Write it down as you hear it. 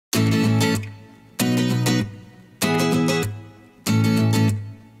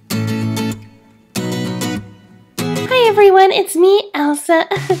everyone, it's me, Elsa.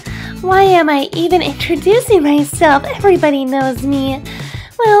 Why am I even introducing myself? Everybody knows me.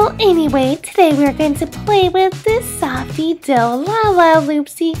 Well, anyway, today we're going to play with this Softy Dough Lala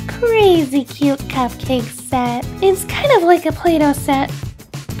Loopsy crazy cute cupcake set. It's kind of like a Play-Doh set,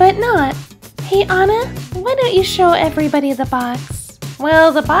 but not. Hey Anna, why don't you show everybody the box?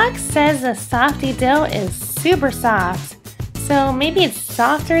 Well, the box says the Softy Dough is super soft. So maybe it's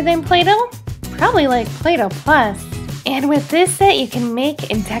softer than Play-Doh? Probably like Play-Doh Plus. And with this set, you can make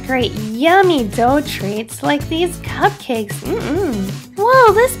and decorate yummy dough treats like these cupcakes.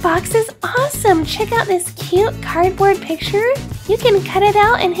 Whoa, this box is awesome. Check out this cute cardboard picture. You can cut it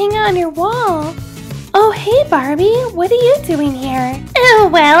out and hang it on your wall. Oh, hey Barbie, what are you doing here? Oh,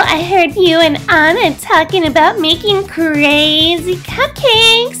 well, I heard you and Anna talking about making crazy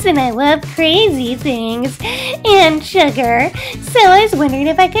cupcakes, and I love crazy things and sugar, so I was wondering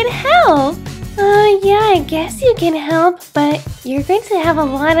if I could help. Yeah, I guess you can help, but you're going to have a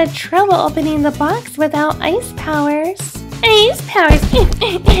lot of trouble opening the box without ice powers. Ice powers?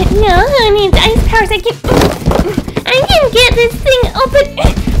 No, who needs ice powers? I can get this thing open.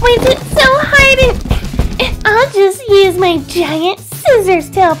 Why is it so hard? And I'll just use my giant scissors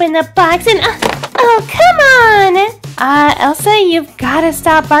to open the box and... oh, come on! Elsa, you've got to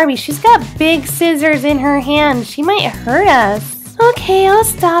stop Barbie. She's got big scissors in her hand. She might hurt us. Okay, I'll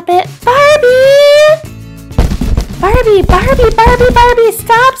stop it. Barbie! Barbie,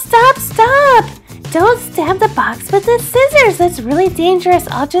 stop! Don't stab the box with the scissors. That's really dangerous.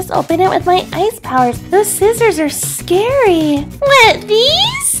 I'll just open it with my ice powers. Those scissors are scary. What,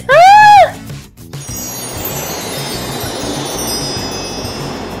 these? Ah!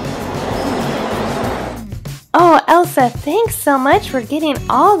 Oh, Elsa, thanks so much for getting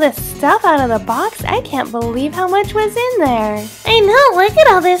all this stuff out of the box. I can't believe how much was in there. I know, look at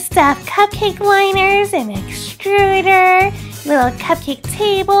all this stuff. Cupcake liners, an extruder, little cupcake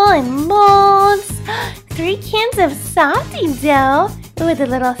table and molds, 3 cans of Softy Dough with a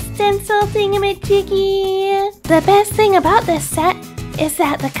little stencil thingamajiggy. The best thing about this set is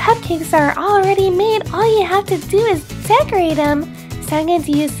that the cupcakes are already made. All you have to do is decorate them. So I'm going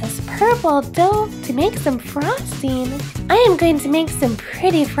to use this purple dough to make some frosting. I am going to make some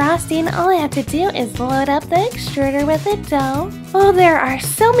pretty frosting. All I have to do is load up the extruder with the dough. Oh, there are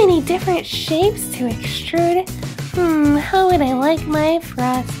so many different shapes to extrude. How would I like my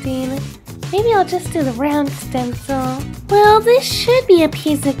frosting? Maybe I'll just do the round stencil. Well, this should be a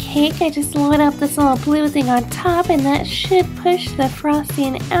piece of cake. I just load up this little blue thing on top and that should push the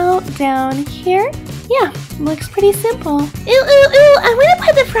frosting out down here. Yeah, looks pretty simple. Ooh, I want to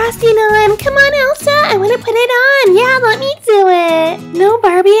put the frosting on. Come on, Elsa, I want to put it on. Yeah, let me do it. No,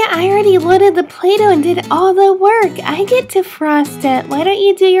 Barbie, I already loaded the Play-Doh and did all the work. I get to frost it. Why don't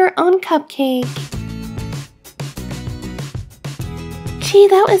you do your own cupcake? Gee,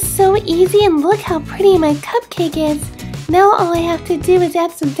 that was so easy, and look how pretty my cupcake is. Now all I have to do is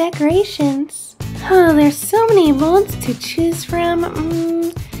add some decorations. Oh, there's so many molds to choose from.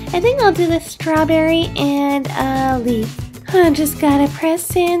 I think I'll do the strawberry and a leaf. I just gotta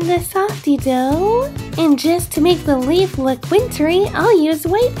press in the Softy Dough. And just to make the leaf look wintry, I'll use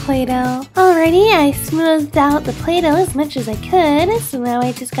white Play-Doh. Alrighty, I smoothed out the Play-Doh as much as I could. So now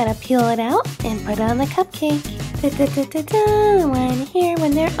I just gotta peel it out and put on the cupcake. One here,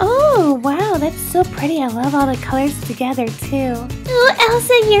 one there. Oh, wow, that's so pretty. I love all the colors together, too. Oh,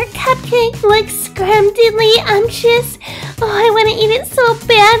 Elsa, your cupcake looks scrumptious. Oh, I want to eat it so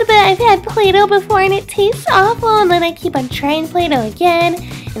bad, but I've had Play-Doh before and it tastes awful. And then I keep on trying Play-Doh again,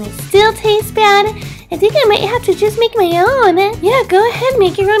 and it still tastes bad. I think I might have to just make my own. Yeah, go ahead,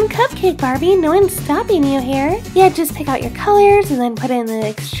 make your own cupcake, Barbie. No one's stopping you here. Yeah, just pick out your colors and then put it in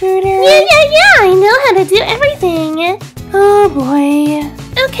the extruder. Yeah, I know how to do everything. Oh boy.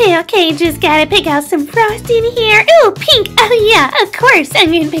 Okay, just gotta pick out some frosting here. Ooh, pink. Oh yeah, of course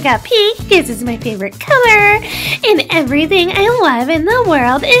I'm gonna pick out pink because it's my favorite color. And everything I love in the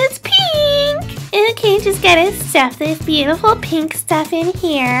world is pink. Okay, just gotta stuff this beautiful pink stuff in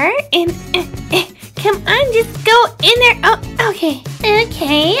here. And come on, just go in there. Oh, okay.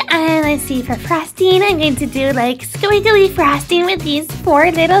 Let's see, for frosting, I'm going to do like squiggly frosting with these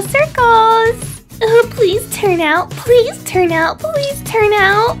 4 little circles. Oh, please turn out.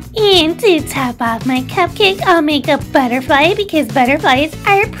 And to top off my cupcake, I'll make a butterfly because butterflies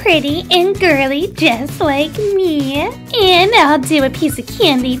are pretty and girly just like me. And I'll do a piece of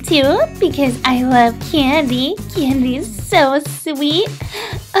candy too because I love candy. Candy's so sweet.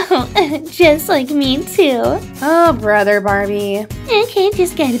 Oh, just like me too. Oh, brother Barbie. Okay,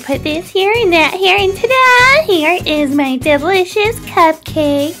 just gotta put this here and that here, and ta-da! Here is my delicious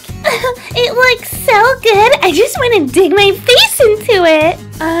cupcake. It looks so good. I just want to dig my face into it.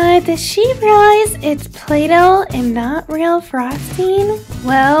 Does she realize it's Play-Doh and not real frosting?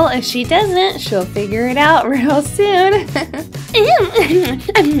 Well, if she doesn't, she'll figure it out real soon.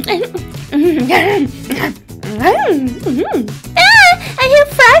 I have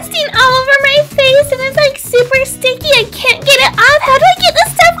frosting all over my face and it's like super sticky. I can't get it off. How do I get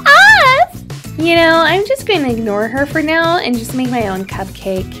this stuff off? You know, I'm just going to ignore her for now and just make my own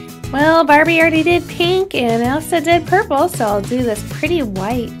cupcake. Well, Barbie already did pink and Elsa did purple, so I'll do this pretty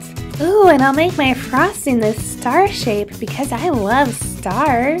white. Ooh, and I'll make my frosting this star shape because I love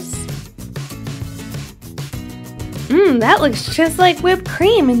stars. That looks just like whipped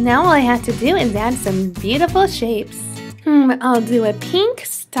cream, and now all I have to do is add some beautiful shapes. I'll do a pink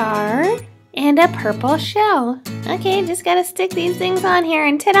star and a purple shell. Okay, just gotta stick these things on here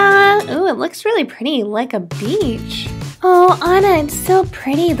and ta-da! Ooh, it looks really pretty, like a beach. Oh, Anna, it's so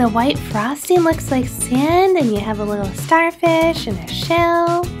pretty. The white frosting looks like sand, and you have a little starfish and a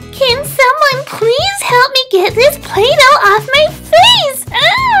shell. Can someone please help me get this Play-Doh off my face?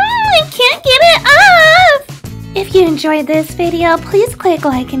 I can't get it off! If you enjoyed this video, please click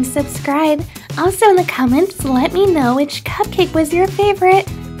like and subscribe. Also in the comments, let me know which cupcake was your favorite.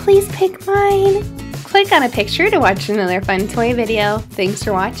 Please pick mine. Click on a picture to watch another fun toy video. Thanks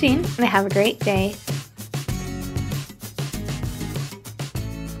for watching, and have a great day.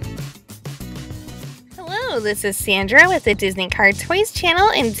 Hello, this is Sandra with the Disney Card Toys channel,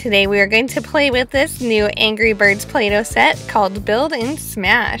 and today we are going to play with this new Angry Birds Play-Doh set called Build and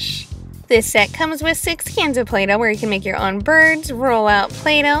Smash. This set comes with 6 cans of Play-Doh where you can make your own birds, roll out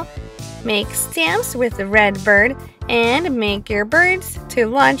Play-Doh, make stamps with the red bird, and make your birds to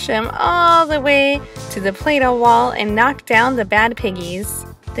launch them all the way to the Play-Doh wall and knock down the bad piggies.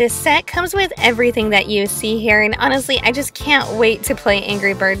 This set comes with everything that you see here, and honestly, I just can't wait to play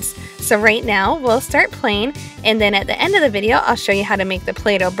Angry Birds. So right now, we'll start playing, and then at the end of the video, I'll show you how to make the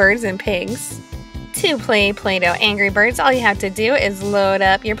Play-Doh birds and pigs. To play Play-Doh Angry Birds, all you have to do is load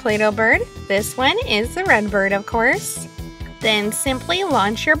up your Play-Doh bird. This one is the red bird, of course. Then simply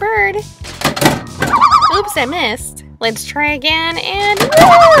launch your bird. Oops, I missed. Let's try again, and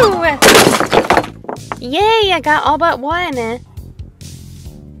woo! Yay, I got all but one.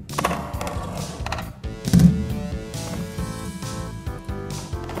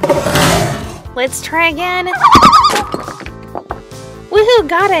 Let's try again. Woohoo,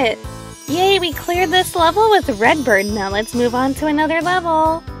 got it. Yay, we cleared this level with Redbird. Now let's move on to another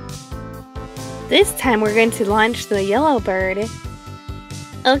level. This time we're going to launch the yellow bird.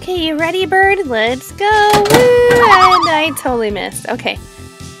 Okay, you ready, bird? Let's go! Woo! And I totally missed. Okay.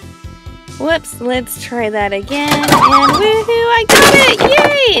 Whoops, let's try that again. And woohoo, I got it!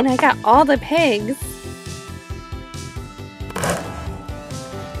 Yay! And I got all the pigs.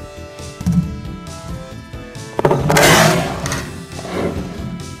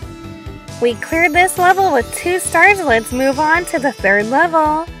 We cleared this level with 2 stars. Let's move on to the 3rd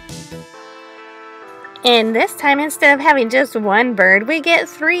level. And this time, instead of having just 1 bird, we get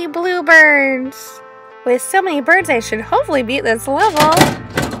 3 blue birds. With so many birds, I should hopefully beat this level.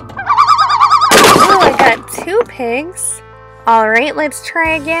 Oh, I got 2 pigs. Alright, let's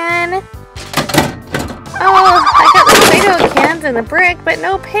try again. Oh, I got the Play-Doh cans and the brick, but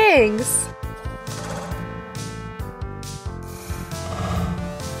no pigs.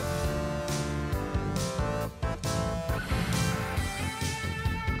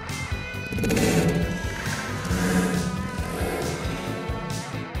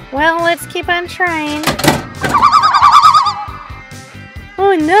 Well, let's keep on trying.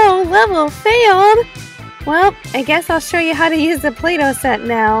 Oh no, level failed! Well, I guess I'll show you how to use the Play-Doh set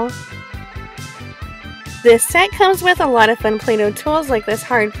now. This set comes with a lot of fun Play-Doh tools like this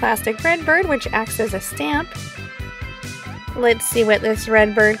hard plastic red bird, which acts as a stamp. Let's see what this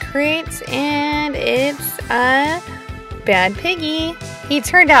red bird creates, and it's a bad piggy. He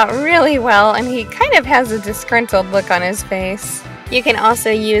turned out really well, and he kind of has a disgruntled look on his face. You can also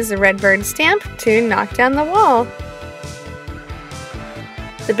use the red bird stamp to knock down the wall.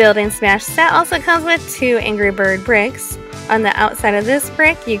 The Build and Smash set also comes with 2 Angry Bird bricks. On the outside of this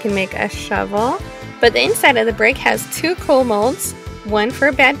brick, you can make a shovel, but the inside of the brick has 2 cool molds, one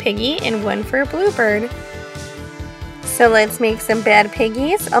for Bad Piggy and one for Bluebird. So let's make some Bad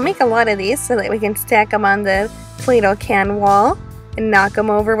Piggies. I'll make a lot of these so that we can stack them on the Play-Doh can wall and knock them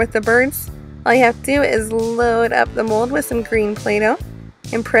over with the birds. All you have to do is load up the mold with some green Play-Doh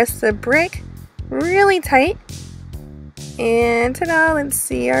and press the brick really tight. And ta-da, let's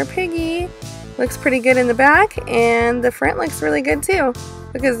see our piggy. Looks pretty good in the back, and the front looks really good too.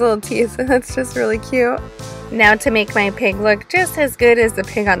 Look at his little teeth. That's just really cute. Now to make my pig look just as good as the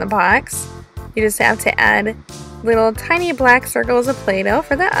pig on the box, you just have to add little tiny black circles of Play-Doh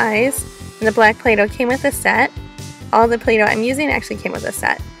for the eyes. And the black Play-Doh came with a set. All the Play-Doh I'm using actually came with a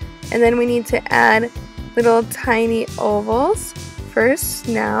set. And then we need to add little tiny ovals for his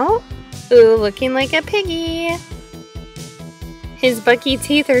snout. Ooh, looking like a piggy. His bucky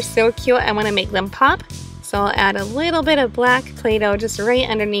teeth are so cute, I want to make them pop. So I'll add a little bit of black Play-Doh just right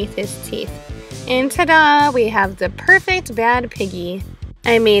underneath his teeth. And ta-da! We have the perfect bad piggy.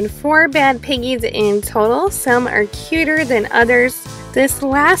 I made 4 bad piggies in total. Some are cuter than others. This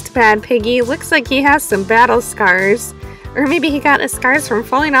last bad piggy looks like he has some battle scars. Or maybe he got the scars from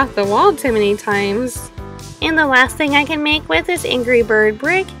falling off the wall too many times. And the last thing I can make with this Angry Bird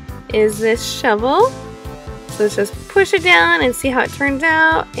brick is this shovel. So let's just push it down and see how it turns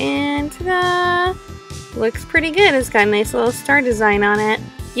out. And ta-da! Looks pretty good. It's got a nice little star design on it.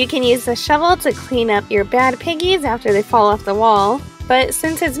 You can use the shovel to clean up your bad piggies after they fall off the wall. But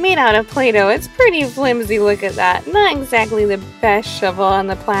since it's made out of Play-Doh, it's pretty flimsy. Look at that. Not exactly the best shovel on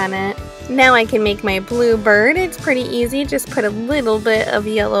the planet. Now I can make my blue bird. It's pretty easy. Just put a little bit of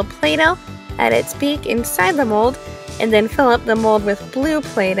yellow Play-Doh at its beak inside the mold, and then fill up the mold with blue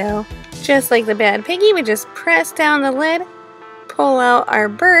Play-Doh. Just like the bad piggy, we just press down the lid, pull out our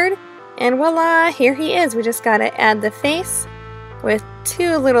bird, and voila, here he is. We just gotta add the face with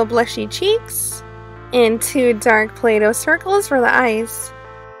 2 little blushy cheeks and 2 dark Play-Doh circles for the eyes.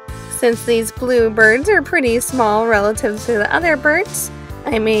 Since these blue birds are pretty small relative to the other birds,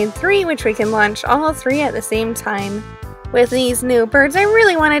 I made 3, which we can launch all 3 at the same time. With these new birds, I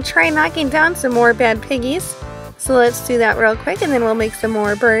really want to try knocking down some more bad piggies. So let's do that real quick and then we'll make some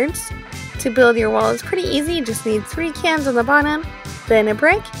more birds. To build your wall is pretty easy. You just need 3 cans on the bottom, then a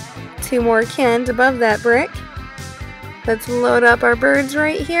brick, 2 more cans above that brick. Let's load up our birds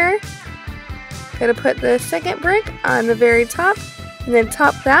right here. Gotta put the second brick on the very top and then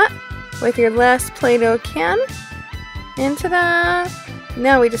top that with your last Play-Doh can. And ta-da!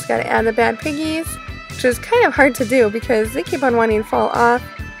 Now we just gotta add the bad piggies, which is kind of hard to do because they keep on wanting to fall off.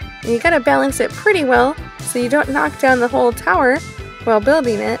 And you gotta balance it pretty well so you don't knock down the whole tower while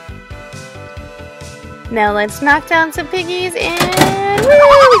building it. Now let's knock down some piggies and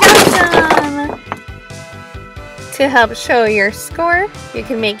woo, we got some! To help show your score, you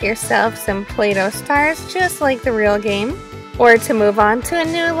can make yourself some Play-Doh stars just like the real game. Or to move on to a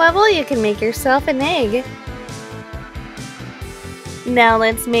new level, you can make yourself an egg. Now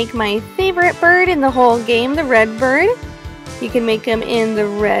let's make my favorite bird in the whole game, the red bird. You can make him in the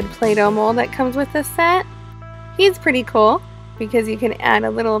red Play-Doh mold that comes with the set. He's pretty cool because you can add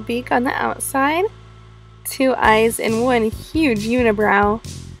a little beak on the outside, 2 eyes, and 1 huge unibrow.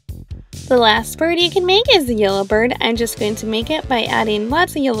 The last bird you can make is the yellow bird. I'm just going to make it by adding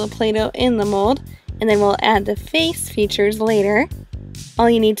lots of yellow Play-Doh in the mold, and then we'll add the face features later. All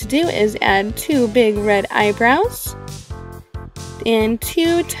you need to do is add 2 big red eyebrows and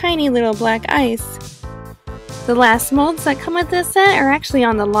 2 tiny little black eyes. The last molds that come with this set are actually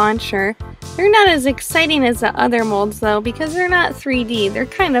on the launcher. They're not as exciting as the other molds though because they're not 3D, they're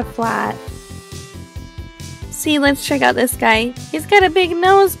kind of flat. See, let's check out this guy. He's got a big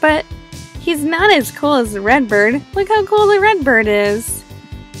nose, but he's not as cool as the red bird. Look how cool the red bird is.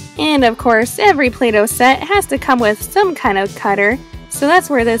 And of course, every Play-Doh set has to come with some kind of cutter, so that's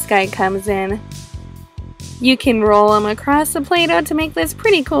where this guy comes in. You can roll him across the Play-Doh to make this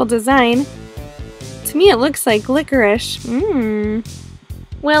pretty cool design. To me it looks like licorice.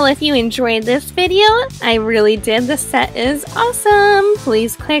 Well, if you enjoyed this video, I really did. The set is awesome.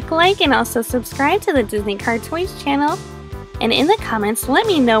 Please click like and also subscribe to the Disney Car Toys channel. And in the comments, let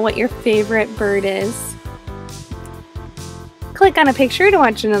me know what your favorite bird is. Click on a picture to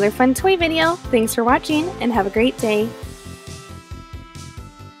watch another fun toy video. Thanks for watching and have a great day.